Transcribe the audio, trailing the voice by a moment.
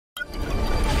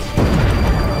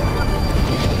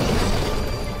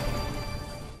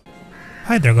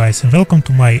Hi there guys and welcome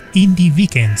to my Indie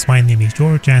Weekends. My name is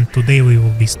George and today we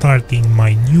will be starting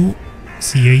my new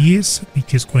series,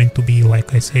 which is going to be,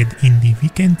 like I said, Indie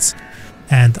Weekends,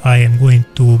 and I am going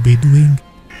to be doing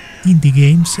indie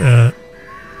games 3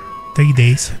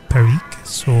 days per week.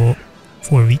 So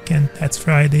for weekend, that's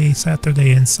Friday,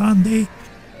 Saturday and Sunday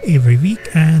every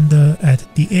week, and at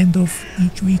the end of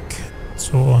each week,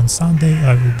 so on Sunday,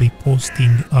 I will be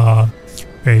posting a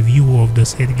review of the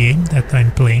said game that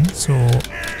I'm playing. So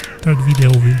third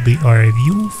video will be a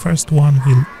review. First one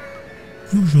will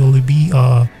usually be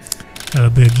a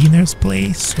beginner's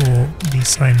play, so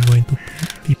this I'm going to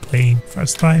be playing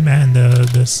first time, and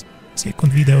the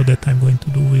second video that I'm going to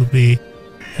do will be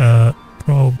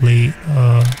probably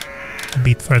a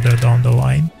bit further down the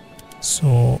line.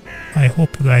 So I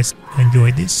hope you guys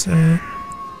enjoy this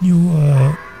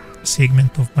new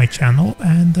segment of my channel,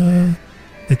 and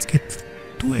let's get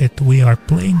to it. We are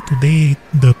playing today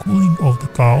the Culling of the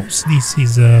Cows. This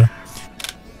is a,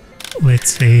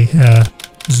 let's say,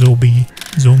 zombie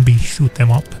shoot 'em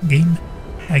up game,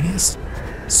 I guess.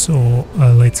 So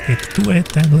let's get to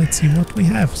it and let's see what we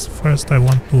have. First I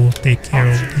want to take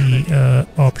care of the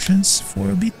options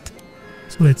for a bit.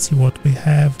 So let's see what we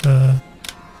have.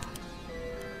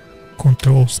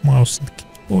 Controls, mouse and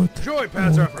keyboard.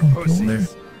 Joypads are for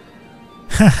pussies.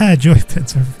 Haha,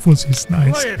 joypads are for pussies,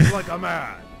 nice. Play it like a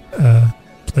man.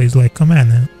 Plays like a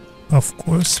man. Of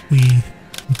course, we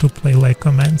need to play like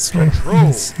a man, so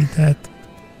let's see that.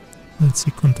 Let's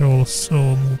see controls. So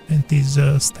movement is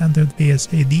standard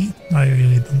VSAD. I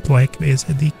really don't like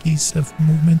VSAD keys of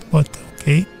movement, but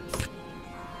okay.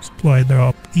 Supply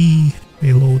drop E,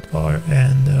 reload R,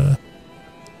 and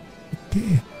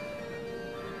okay.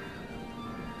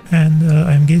 And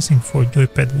I'm guessing for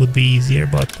joypad would be easier,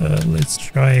 but let's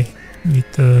try with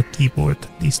the keyboard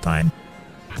this time.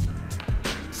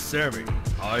 Sammy,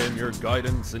 I am your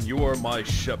guidance and you are my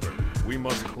shepherd. We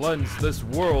must cleanse this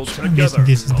world So together. I'm guessing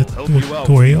this is the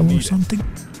tutorial or something.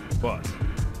 But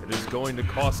it is going to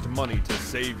cost money to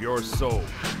save your soul.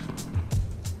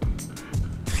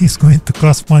 It's going to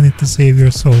cost money to save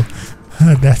your soul.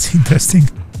 That's interesting.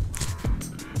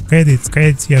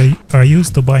 Credits are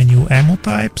used to buy new ammo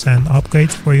types and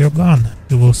upgrades for your gun.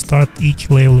 You will start each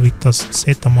level with a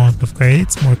set amount of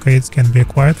credits. More credits can be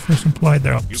acquired for supply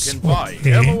drops. You can buy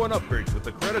ammo and upgrades with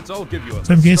the credits I'll give you.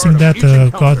 So I'm guessing that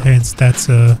God Hands, that's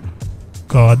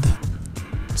God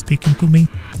speaking to me,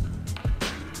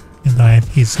 and I am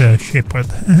his shepherd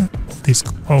of these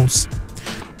cows,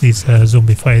 these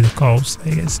zombified cows,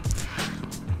 I guess.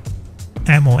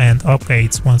 Ammo and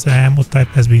upgrades. Once an ammo type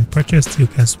has been purchased, you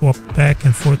can swap back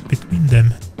and forth between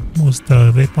them. Most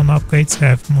weapon upgrades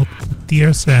have multiple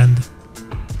tiers, and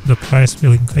the price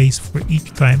will increase for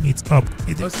each time it's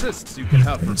upgraded. Assists you can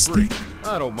have for free.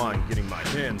 I don't mind getting my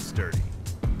hands dirty.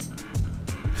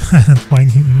 I don't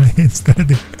mind getting my hands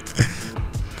dirty.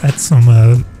 That's some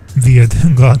weird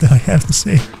god, I have to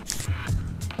say.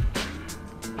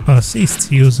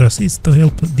 Assists. Use assists to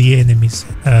help the enemies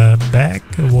back.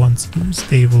 Once used,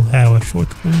 they will have a short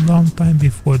cooldown time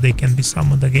before they can be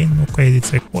summoned again. No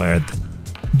credits required.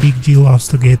 Big G loves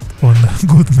to get on a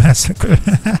good massacre.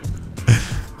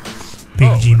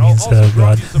 Big G means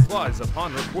god.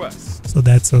 So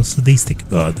that's a sadistic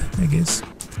god, I guess.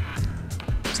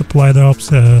 Supply drops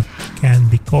can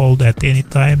be called at any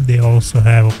time. They also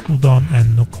have a cooldown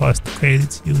and no cost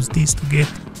credits. Use these to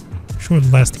get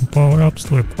short-lasting power-ups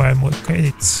to acquire more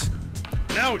credits.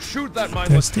 Now shoot that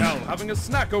mindless cow having a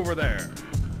snack over there.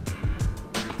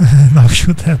 Now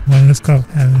shoot that mindless cow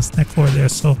having a snack over there.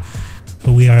 So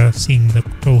we are seeing the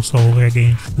controls over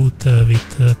again. Shoot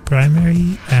with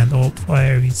primary, and alt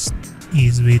fire is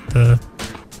with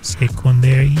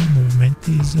secondary. Movement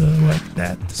is like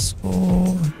that.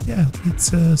 So yeah, let's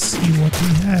see what we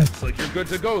have. Looks like you're good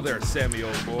to go there, Sammy,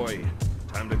 old boy.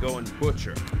 Time to go and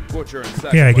butcher and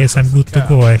sacrifice. Yeah, I guess I'm good to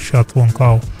go. I shot one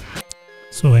cow,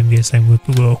 so I guess I'm good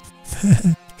to go.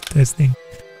 Testing.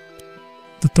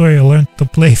 Tutorial: learn to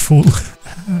play full.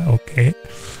 Okay.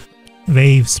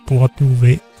 Waves plot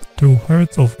through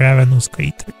herds of ravenous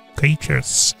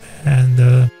creatures, and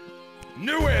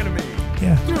new enemy.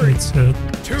 Yeah, let's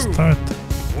start.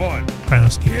 Kind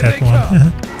of skip that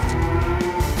one.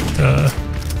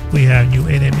 We have new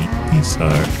enemy. These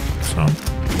are some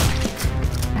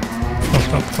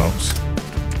top cows.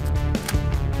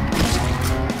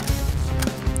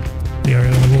 We are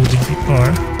loading the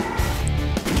car.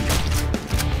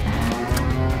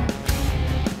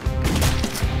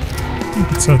 I think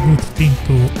it's a good thing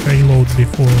to reload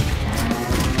before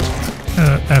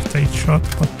after each shot,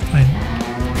 but I'm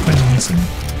kind of missing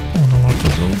on a lot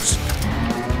of those.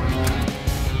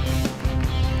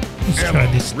 Let's try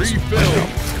this. Refill.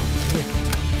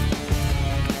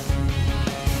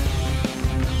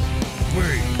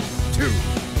 3, 2.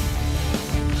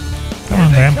 Come on,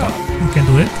 Grandpa. You can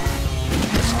do it.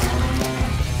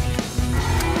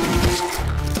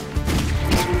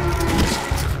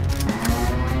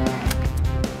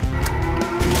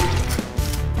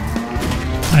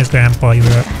 Nice, Grandpa. You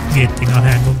are getting a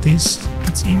hang of this,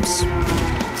 it seems.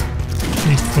 At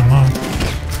least for now.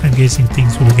 I'm guessing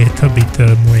things will get a bit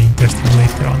more interesting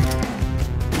later on.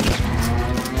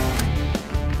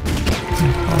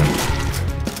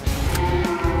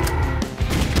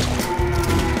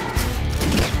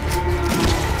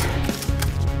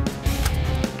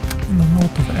 And I'm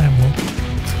out of ammo.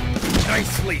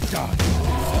 Nicely done.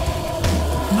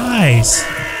 Nice!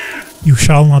 You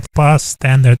shall not pass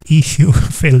standard issue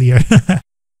failure.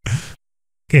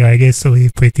 Okay, I guess we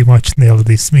pretty much nailed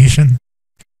this mission.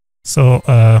 So,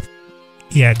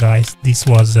 yeah guys, this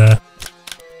was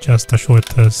just a short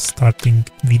starting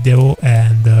video,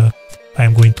 and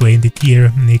I'm going to end it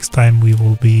here. Next time we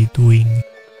will be doing,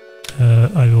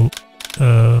 I will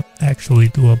actually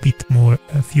do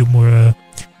a few more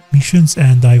missions,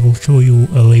 and I will show you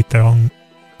later on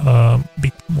a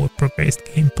bit more progressed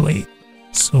gameplay.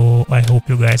 So I hope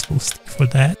you guys will stick for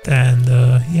that, and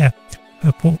yeah,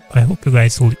 I hope you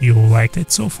guys you liked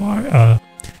it so far.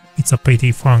 It's a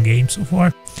pretty fun game so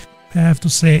far, I have to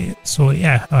say. So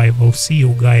yeah, I will see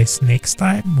you guys next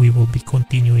time. We will be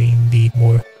continuing the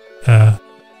more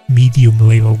medium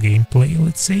level gameplay,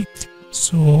 let's say.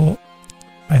 So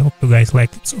I hope you guys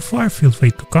liked it so far. Feel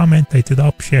free to comment, rate it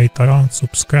up, share it around,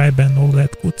 subscribe and all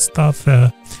that good stuff,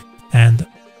 and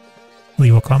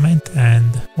leave a comment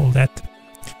and all that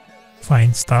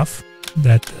fine stuff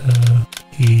that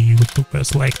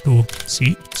YouTubers like to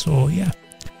see. So yeah,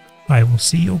 I will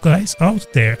see you guys out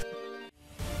there.